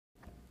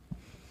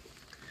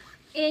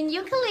In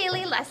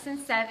Ukulele Lesson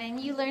 7,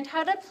 you learned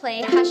how to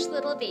play Hush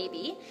Little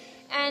Baby,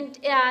 and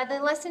the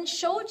lesson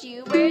showed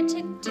you where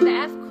to do the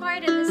F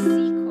chord and the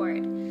C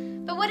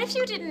chord. But what if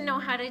you didn't know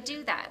how to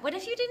do that? What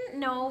if you didn't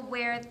know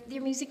where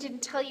your music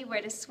didn't tell you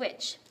where to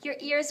switch? Your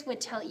ears would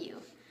tell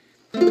you.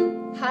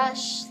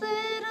 Hush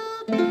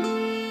little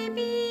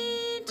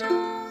baby,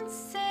 don't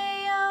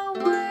say a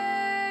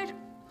word.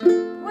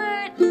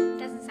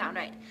 Doesn't sound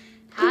right.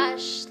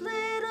 Hush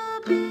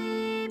little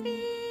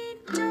baby,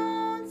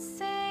 don't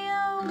say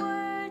a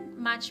word.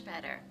 Much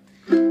better.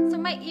 So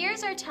my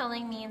ears are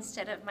telling me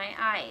instead of my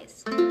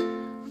eyes.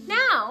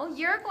 Now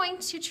you're going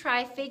to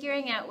try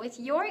figuring out with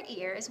your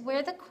ears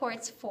where the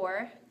chords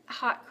for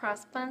Hot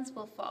Cross Buns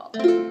will fall.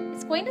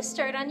 It's going to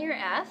start on your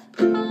F,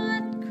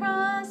 Hot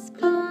Cross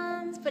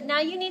Buns, but now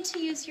you need to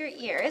use your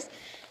ears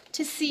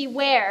to see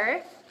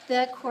where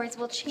the chords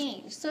will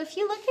change. So if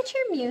you look at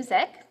your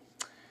music,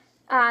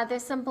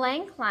 there's some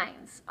blank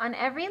lines. On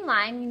every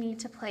line you need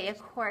to play a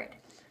chord.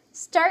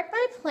 Start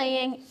by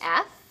playing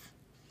F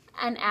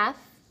and F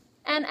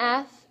and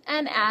F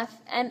and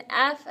F and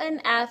F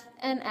and F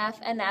and F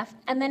and F,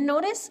 and then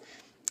notice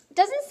it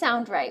doesn't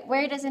sound right.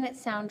 Where doesn't it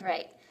sound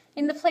right?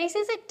 In the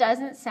places it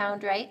doesn't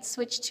sound right,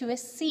 switch to a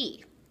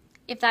C.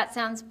 If that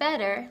sounds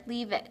better,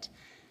 leave it.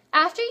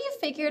 After you've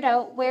figured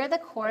out where the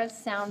chords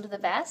sound the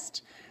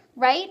best,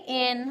 write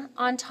in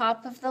on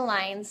top of the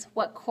lines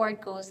what chord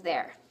goes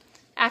there.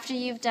 After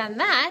you've done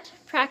that,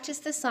 practice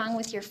the song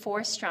with your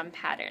 4 strum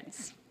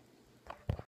patterns.